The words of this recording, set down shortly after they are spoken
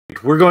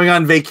We're going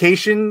on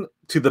vacation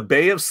to the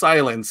Bay of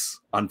Silence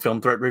on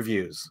Film Threat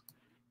Reviews.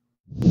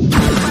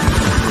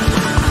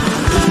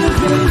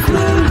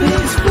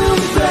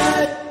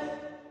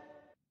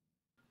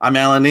 I'm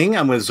Alan Ng.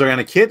 I'm with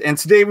Zorianna Kit, and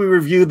today we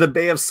review The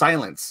Bay of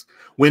Silence.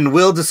 When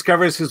Will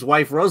discovers his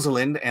wife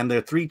Rosalind and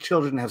their 3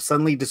 children have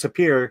suddenly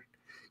disappeared,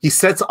 he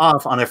sets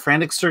off on a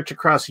frantic search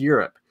across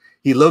Europe.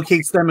 He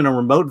locates them in a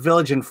remote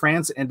village in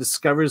France and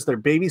discovers their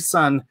baby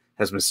son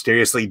has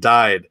mysteriously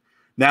died.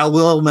 Now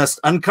Will must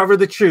uncover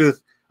the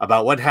truth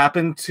about what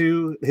happened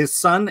to his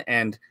son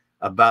and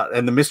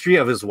the mystery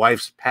of his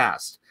wife's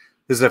past.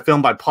 This is a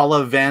film by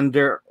Paula van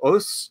der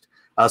Oest,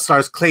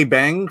 stars Clay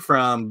Bang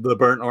from The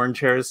Burnt Orange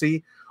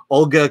Heresy,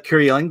 Olga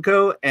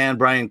Kurylenko, and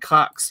Brian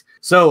Cox.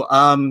 So,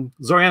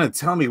 Zorianna,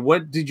 tell me,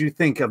 what did you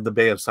think of The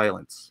Bay of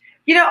Silence?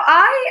 You know,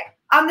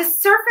 on the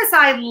surface,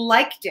 I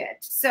liked it.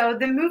 So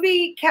the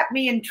movie kept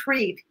me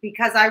intrigued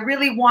because I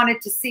really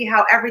wanted to see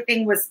how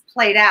everything was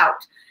played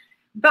out.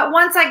 But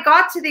once I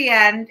got to the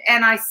end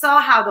and I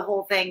saw how the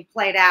whole thing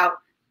played out,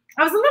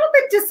 I was a little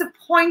bit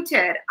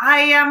disappointed.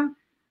 I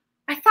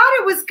thought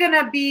it was going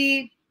to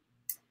be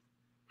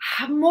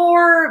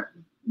more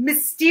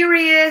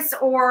mysterious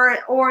or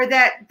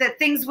that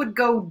things would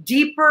go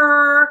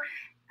deeper,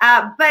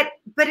 but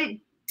it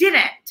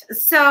didn't.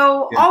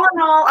 So yeah. All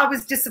in all, I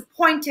was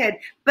disappointed,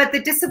 but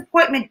the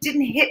disappointment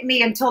didn't hit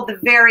me until the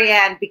very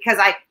end because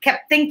I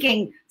kept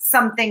thinking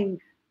something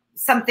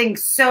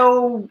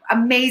so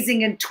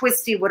amazing and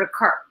twisty would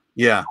occur.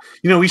 Yeah.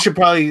 You know, we should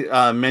probably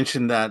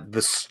mention that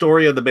the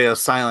story of The Bay of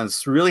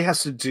Silence really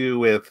has to do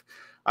with,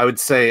 I would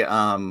say,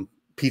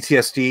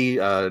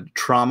 PTSD,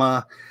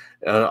 trauma.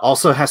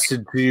 Also has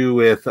to do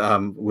with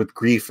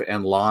grief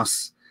and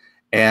loss.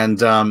 And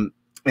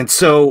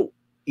so,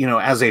 you know,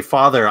 as a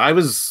father, I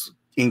was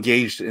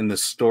engaged in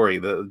this story.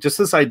 Just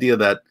this idea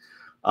that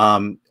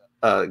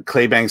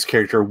Clay Bang's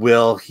character,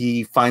 Will,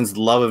 he finds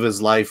the love of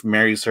his life,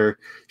 marries her.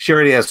 She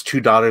already has 2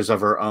 daughters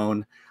of her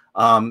own.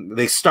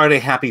 They start a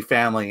happy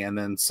family, and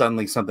then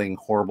suddenly something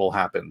horrible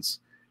happens.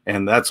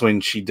 And that's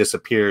when she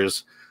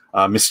disappears,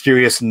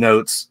 mysterious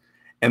notes.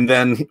 And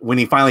then when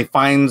he finally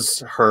finds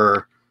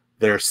her,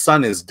 their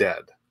son is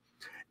dead.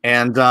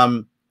 And,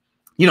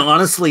 you know,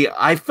 honestly,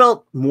 I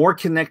felt more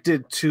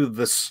connected to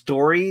the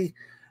story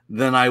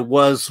than I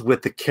was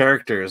with the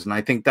characters. And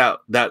I think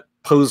that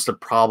posed a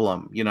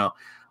problem, you know.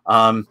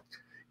 A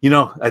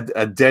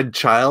dead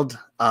child,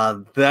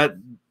 that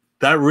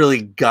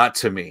really got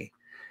to me.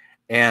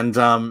 And,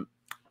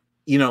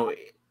 you know,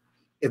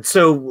 and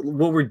so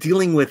what we're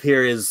dealing with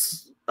here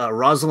is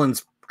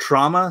Rosalind's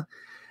trauma.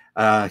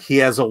 He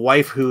has a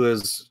wife who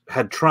has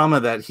had trauma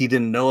that he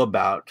didn't know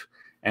about,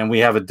 and we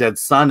have a dead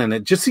son. And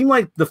it just seemed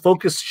like the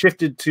focus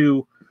shifted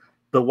to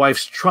the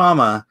wife's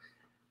trauma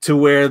to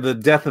where the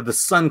death of the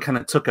son kind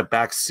of took a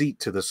back seat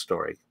to the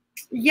story.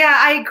 Yeah,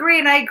 I agree.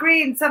 And I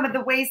agree in some of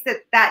the ways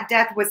that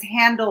death was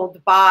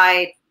handled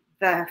by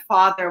the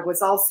father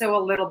was also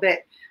a little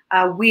bit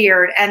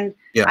weird. And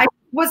yeah. I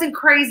wasn't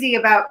crazy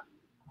about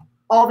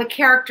all the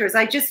characters.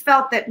 I just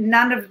felt that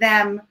none of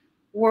them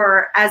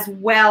were as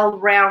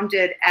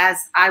well-rounded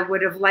as I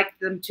would have liked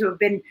them to have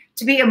been,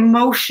 to be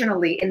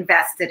emotionally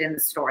invested in the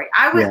story.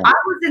 I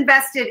was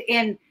invested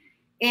in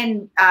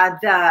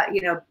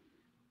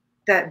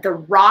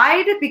the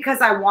ride because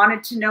I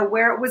wanted to know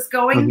where it was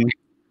going. Mm-hmm.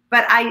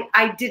 But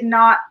I did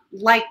not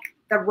like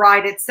the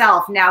ride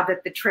itself now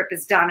that the trip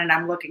is done and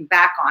I'm looking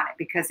back on it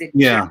because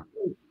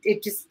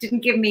it just didn't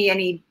give me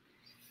any,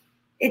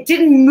 it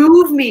didn't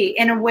move me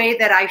in a way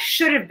that I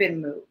should have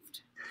been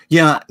moved.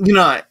 Yeah, you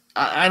know,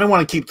 I don't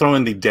want to keep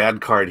throwing the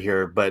dad card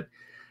here, but,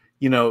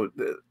 you know,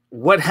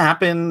 what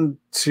happened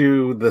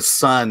to the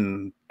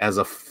son as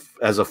a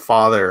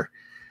father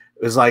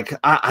is like,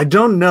 I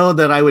don't know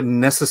that I would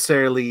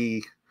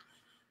necessarily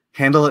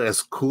handle it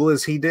as cool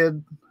as he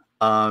did.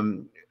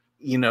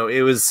 You know, it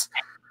was,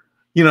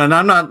 you know, and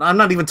I'm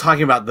not even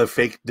talking about the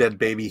fake dead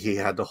baby he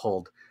had to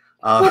hold.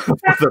 Well,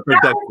 that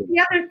was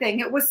the other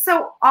thing. It was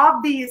so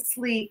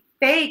obviously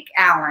fake,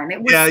 Alan.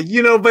 It was, yeah,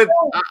 you know, but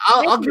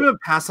I'll give a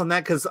pass on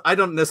that because I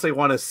don't necessarily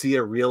want to see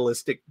a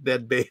realistic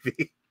dead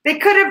baby. They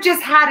could have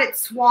just had it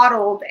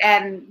swaddled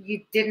and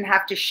you didn't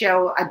have to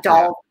show a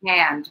doll's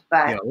hand,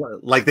 but yeah,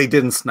 like they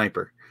did in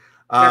Sniper,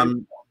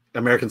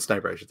 American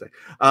Sniper, I should say.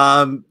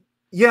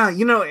 Yeah,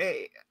 you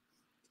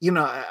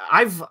know,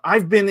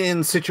 I've been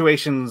in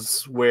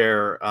situations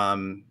where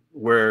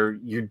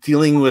you're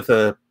dealing with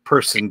a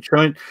person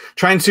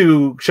trying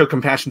to show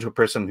compassion to a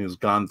person who's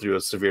gone through a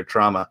severe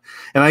trauma,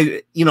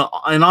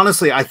 and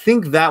honestly, I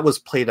think that was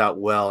played out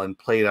well and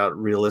played out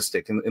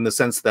realistic in the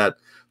sense that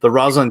the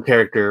Rosalind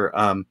character,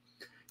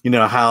 you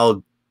know,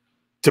 how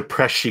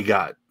depressed she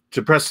got,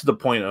 depressed to the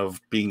point of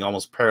being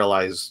almost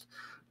paralyzed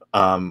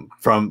from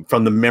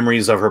the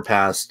memories of her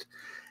past.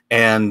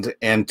 And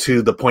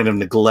to the point of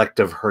neglect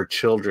of her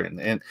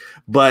children,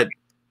 but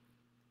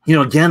you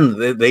know, again,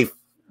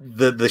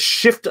 the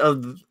shift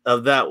of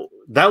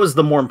that was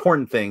the more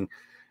important thing,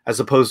 as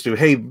opposed to,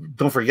 hey,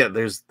 don't forget,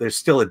 there's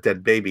still a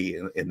dead baby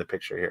in the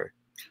picture here.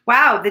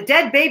 Wow, the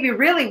dead baby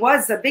really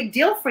was a big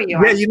deal for you.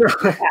 Yeah, you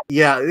know,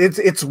 yeah,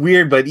 it's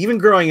weird, but even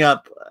growing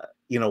up,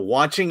 you know,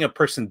 watching a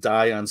person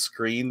die on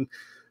screen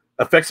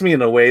affects me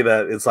in a way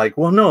that it's like,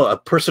 well, no, a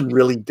person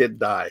really did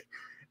die,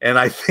 and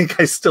I think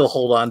I still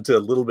hold on to a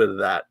little bit of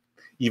that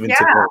even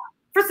today.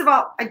 First of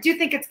all, I do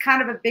think it's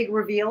kind of a big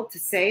reveal to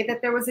say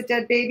that there was a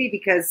dead baby,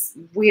 because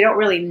we don't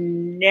really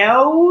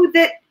know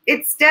that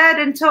it's dead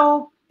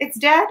until it's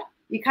dead.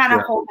 You kind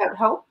of hold out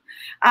hope.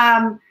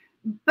 And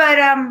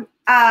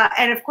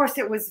of course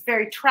it was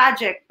very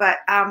tragic, but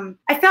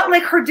I felt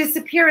like her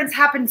disappearance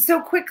happened so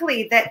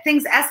quickly, that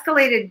things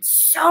escalated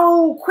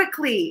so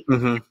quickly,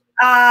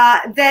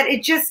 that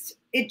it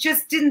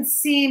just didn't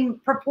seem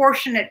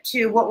proportionate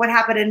to what would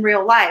happen in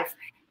real life.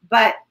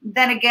 But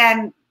then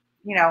again,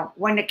 you know,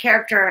 when the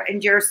character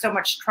endures so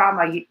much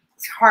trauma,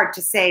 it's hard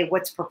to say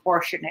what's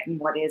proportionate and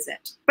what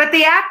isn't. But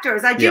the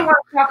actors, I do want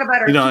to talk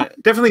about her. You know,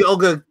 definitely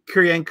Olga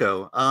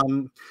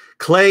Kurylenko.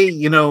 Clay,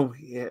 you know,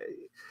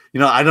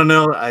 I don't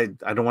know. I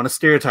don't want to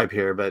stereotype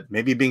here, but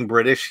maybe being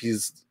British,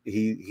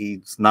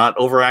 he's not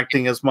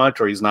overacting as much,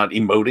 or he's not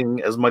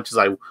emoting as much as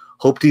I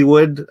hoped he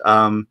would.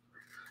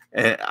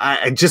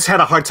 I just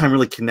had a hard time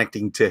really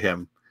connecting to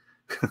him.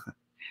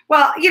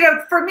 Well, you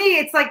know, for me,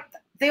 it's like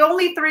the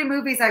only 3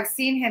 movies I've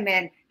seen him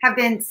in have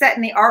been set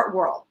in the art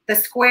world. The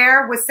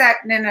Square was set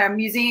in a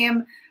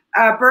museum.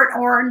 Burnt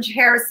Orange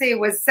Heresy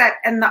was set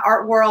in the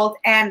art world,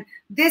 and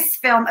this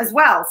film as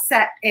well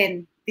set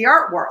in the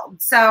art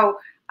world. So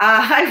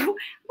I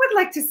would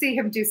like to see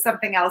him do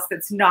something else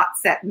that's not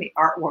set in the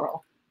art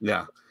world.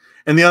 Yeah,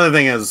 and the other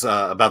thing is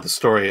about the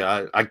story.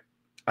 I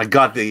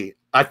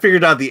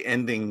figured out the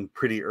ending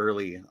pretty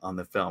early on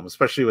the film,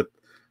 especially with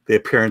the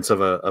appearance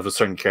of a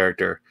certain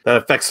character. That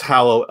affects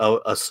how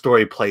a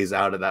story plays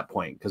out at that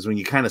point. Because when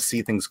you kind of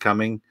see things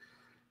coming,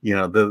 you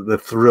know, the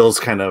thrills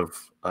kind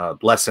of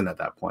lessen at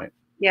that point.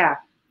 Yeah.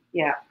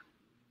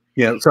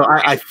 So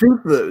I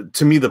think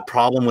to me the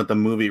problem with the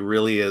movie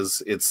really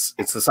is it's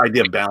this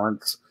idea of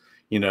balance.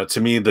 You know, to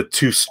me the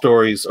 2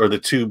 stories, or the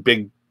 2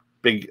 big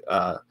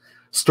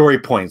story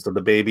points of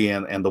the baby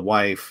and the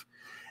wife,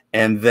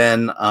 and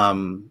then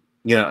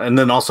you know, and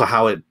then also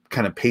how it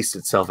kind of paced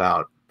itself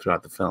out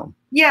throughout the film.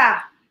 Yeah,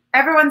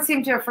 everyone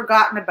seemed to have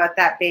forgotten about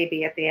that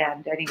baby at the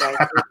end. Anyway,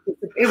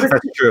 it was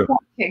that's true.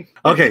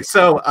 Okay,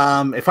 so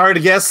if I were to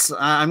guess,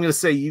 I'm going to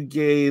say you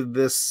gave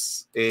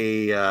this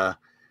a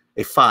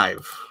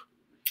 5.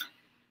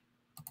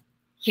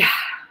 Yeah,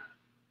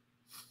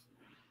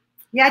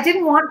 I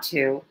didn't want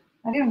to.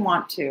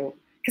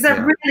 Because I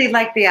really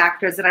like the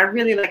actors and I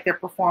really like their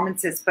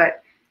performances,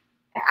 but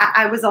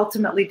I was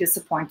ultimately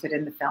disappointed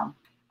in the film.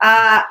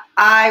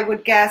 I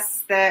would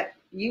guess that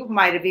you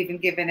might have even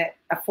given it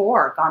a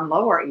 4, gone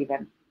lower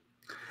even.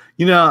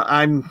 You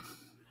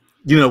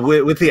know,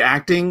 with the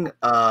acting,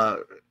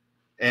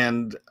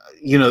 and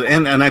you know,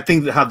 and I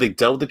think how they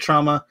dealt with the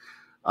trauma,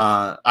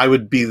 I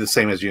would be the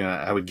same as you.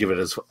 I would give it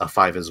as a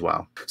 5 as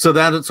well. So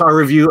that's our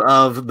review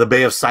of The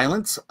Bay of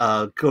Silence.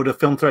 Go to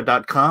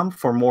filmthreat.com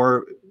for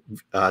more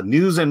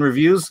news and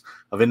reviews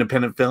of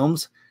independent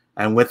films.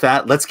 And with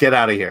that, let's get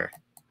out of here.